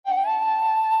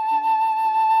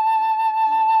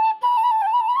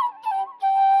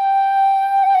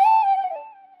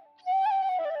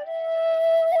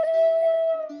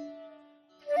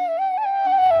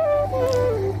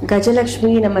Gaja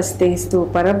Lakshmi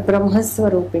Namastestu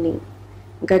Parabrahmaswarupini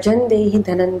Gajan Dehi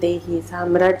Dhanan Dehi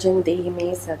Samrajyan Dehi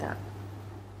Me Sada.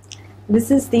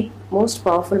 This is the most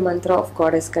powerful mantra of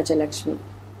Goddess Gaja Lakshmi.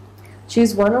 She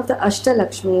is one of the Astha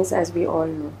Lakshmis, as we all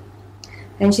know,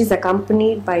 and she is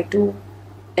accompanied by two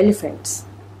elephants,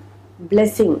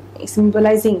 blessing,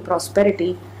 symbolizing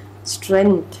prosperity,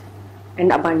 strength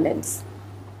and abundance.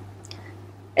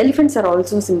 Elephants are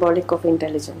also symbolic of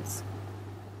intelligence.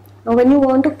 Now when you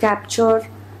want to capture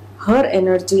her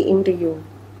energy into you,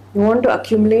 you want to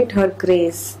accumulate her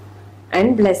grace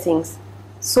and blessings,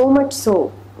 so much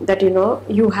so that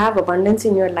you have abundance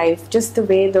in your life, just the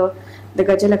way the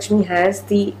Gaja Lakshmi has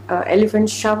the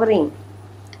elephants showering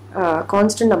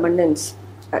constant abundance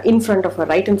in front of her,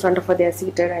 right in front of her. They are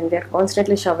seated and they are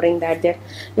constantly showering that. There,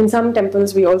 in some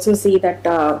temples we also see that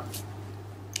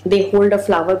they hold a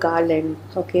flower garland.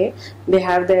 Okay, they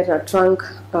have their trunk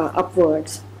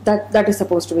upwards. That is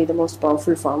supposed to be the most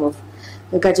powerful form of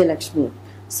Gaja Lakshmi.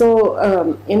 So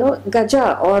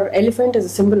Gaja or elephant is a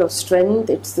symbol of strength.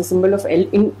 It's the symbol of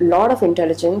lot of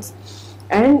intelligence,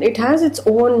 and it has its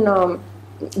own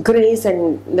grace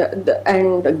and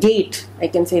gait. I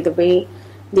can say the way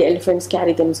the elephants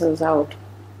carry themselves out.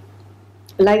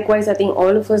 Likewise, I think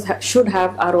all of us should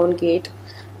have our own gait.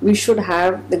 We should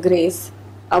have the grace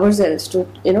ourselves to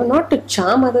not to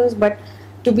charm others, but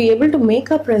to be able to make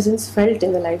our presence felt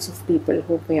in the lives of people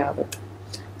who we are with.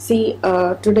 See,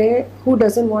 today, who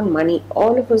doesn't want money?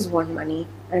 All of us want money,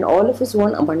 and all of us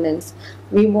want abundance.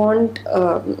 We want,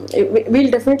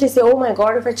 we'll definitely say, oh my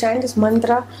God, if I chant this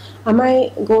mantra, am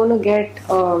I going to get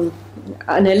an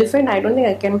elephant? I don't think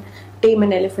I can tame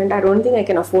an elephant. I don't think I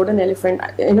can afford an elephant.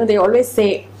 They always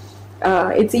say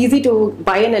it's easy to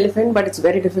buy an elephant, but it's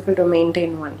very difficult to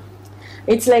maintain one.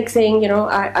 It's like saying,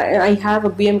 I have a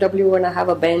BMW and I have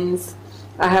a Benz,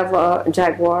 I have a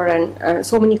Jaguar and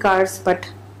so many cars, but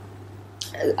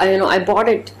I bought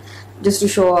it just to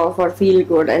show off or feel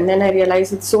good, and then I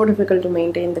realized it's so difficult to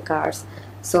maintain the cars.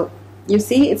 So you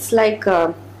see, it's like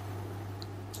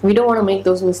we don't want to make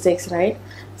those mistakes, right?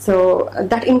 So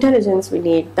that intelligence we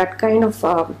need, that kind of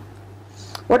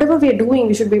whatever we are doing,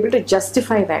 we should be able to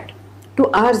justify that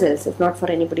to ourselves, if not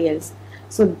for anybody else.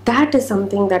 So that is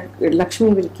something that Lakshmi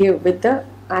will give with the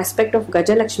aspect of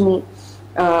Gaja Lakshmi.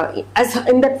 As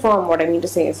in that form, what I mean to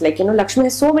say is like, Lakshmi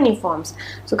has so many forms.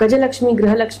 So Gaja Lakshmi,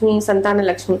 Griha Lakshmi, Santana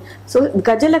Lakshmi. So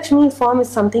Gaja Lakshmi form is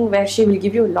something where she will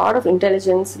give you a lot of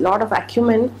intelligence, a lot of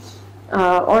acumen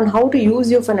on how to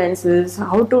use your finances,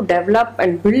 how to develop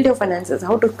and build your finances,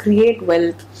 how to create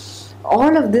wealth.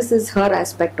 All of this is her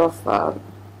aspect of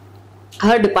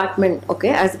her department, okay,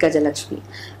 as Gaja Lakshmi.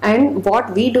 And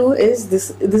what we do is this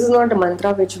is not a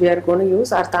mantra which we are going to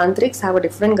use. Our tantrics have a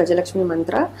different Gaja Lakshmi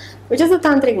mantra, which is a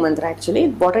tantric mantra actually.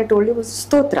 What I told you was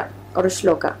stotra or a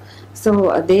shloka.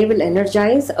 So they will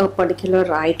energize a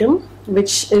particular item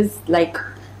which is like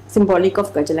symbolic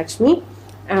of Gaja Lakshmi,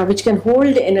 which can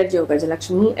hold the energy of Gaja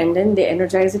Lakshmi, and then they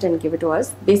energize it and give it to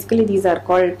us. Basically these are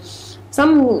called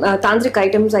some tantric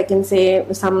items, I can say,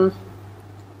 some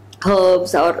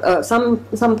herbs or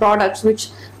some products which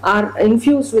are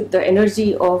infused with the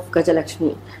energy of Gaja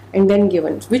Lakshmi and then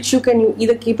given, which you can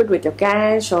either keep it with your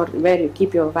cash or where you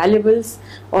keep your valuables,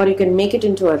 or you can make it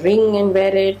into a ring and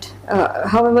wear it.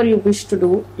 However you wish to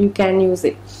do, you can use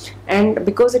it. And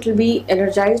because it will be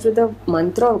energized with the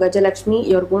mantra of Gaja Lakshmi,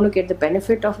 you're going to get the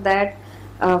benefit of that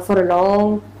for a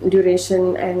long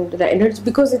duration, and the energy,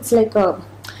 because it's like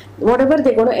whatever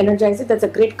they're going to energize it, that's a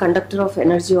great conductor of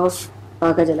energy of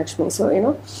Gaja Lakshmi. So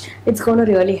it's going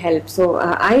to really help. So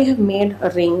I have made a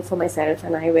ring for myself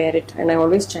and I wear it, and I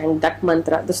always chant that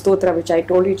mantra, the stotra which I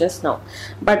told you just now.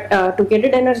 But to get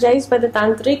it energized by the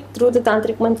tantric, through the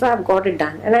tantric mantra, I've got it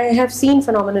done, and I have seen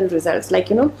phenomenal results.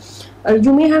 Like you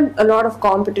may have a lot of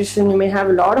competition, you may have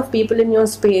a lot of people in your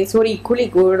space who are equally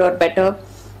good or better,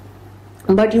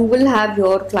 but you will have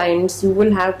your clients, you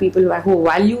will have people who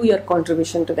value your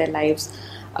contribution to their lives.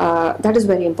 That is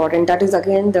very important. That is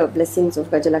again the blessings of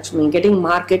Gaja Lakshmi. Getting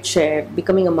market share,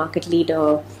 becoming a market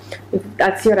leader. If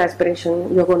that's your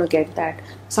aspiration, you're going to get that.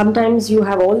 Sometimes you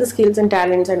have all the skills and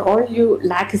talents, and all you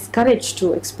lack is courage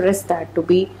to express that, to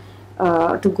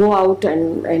go out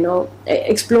and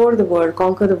explore the world,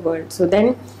 conquer the world. So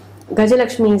then Gaja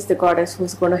Lakshmi is the goddess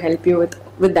who's going to help you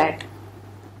with that.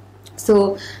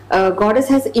 So goddess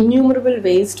has innumerable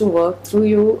ways to work through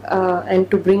you and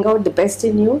to bring out the best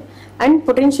in you, and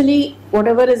potentially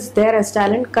whatever is there as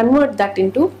talent, convert that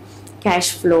into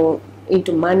cash flow,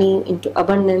 into money, into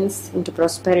abundance, into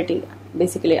prosperity,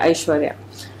 basically Aishwarya.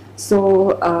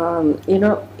 So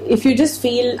if you just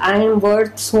feel I am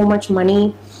worth so much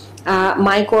money,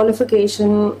 My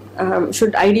qualification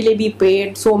should ideally be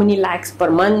paid so many lakhs per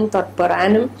month or per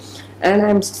annum, and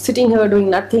I'm sitting here doing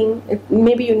nothing.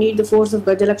 Maybe you need the force of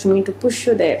Gaja Lakshmi to push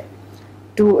you there,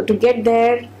 to get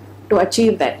there, to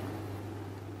achieve that.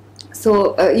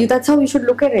 So that's how you should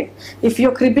look at it. If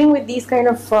you're cribbing with these kind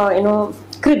of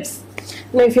cribs,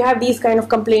 if you have these kind of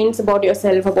complaints about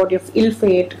yourself, about your ill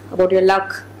fate, about your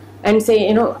luck, and say,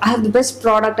 I have the best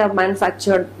product I've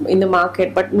manufactured in the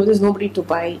market, but there's nobody to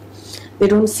buy, they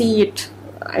don't see it,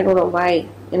 I don't know why,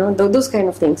 those kind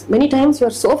of things. Many times you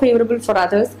are so favorable for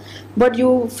others, but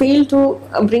you fail to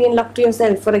bring in luck to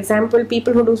yourself. For example,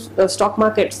 people who do stock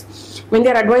markets, when they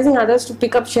are advising others to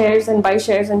pick up shares and buy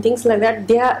shares and things like that,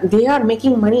 they are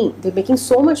making money. They're making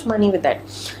so much money with that.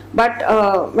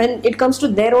 But when it comes to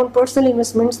their own personal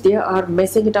investments, they are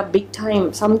messing it up big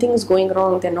time. Something is going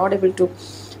wrong. They're not able to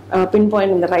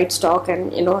pinpoint in the right stock,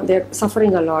 and they're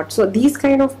suffering a lot. So these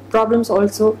kind of problems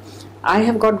also, I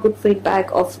have got good feedback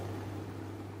of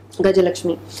Gaja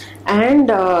Lakshmi. And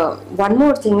one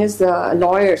more thing is,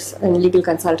 lawyers and legal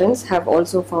consultants have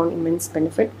also found immense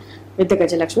benefit with the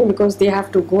Gaja Lakshmi, because they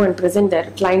have to go and present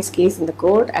their client's case in the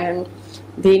court, and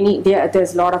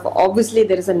there's a lot of, obviously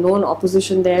there is a known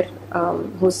opposition there,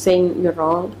 who's saying you're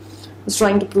wrong, who's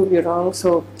trying to prove you're wrong.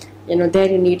 So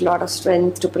there you need a lot of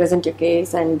strength to present your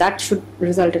case, and that should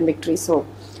result in victory. So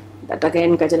that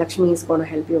again, Gaja Lakshmi is going to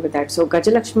help you with that. So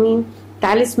Gaja Lakshmi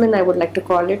Talisman, I would like to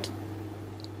call it,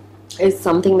 is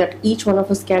something that each one of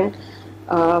us can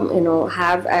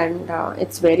have, and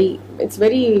it's very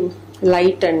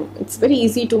light, and it's very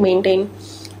easy to maintain.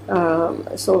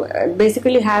 So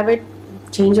basically have it,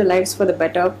 change your lives for the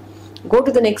better, go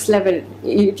to the next level.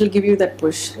 It will give you that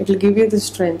push, it will give you the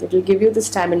strength, it will give you the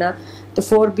stamina, the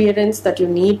forbearance that you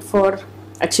need for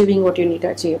achieving what you need to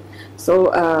achieve.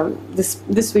 So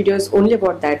this video is only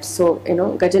about that. So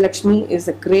Gaja Lakshmi is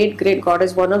a great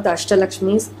goddess, one of the Ashta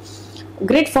Lakshmis,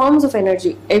 great forms of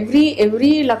energy.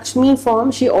 Every Lakshmi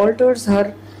form, she alters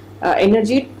her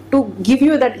energy to give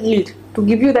you that yield, to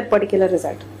give you that particular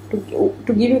result, to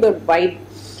give you the vibe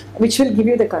which will give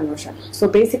you the conversion. So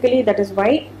basically that is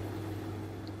why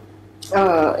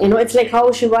it's like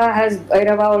how Shiva has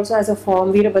Bhairava also as a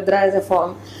form, Veerabhadra as a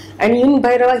form, and in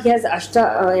Bhairava he has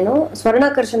Ashta,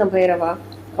 Swarnakarshana Bhairava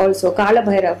also, Kala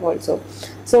Bhairava also.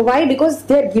 So why? Because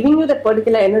they are giving you that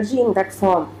particular energy in that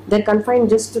form. They are confined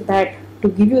just to that, to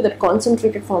give you that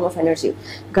concentrated form of energy.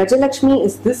 Gaja Lakshmi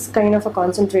is this kind of a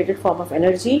concentrated form of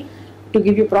energy to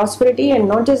give you prosperity, and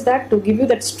not just that, to give you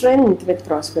that strength with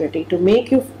prosperity, to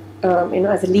make you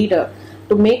as a leader,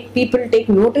 to make people take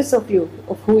notice of you,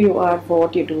 of who you are, for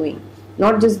what you're doing,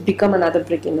 not just become another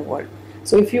brick in the wall.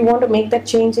 So if you want to make that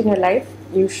change in your life,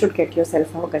 you should get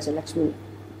yourself a Gaja Lakshmi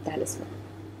Talisman.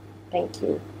 Thank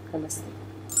you. Namaste.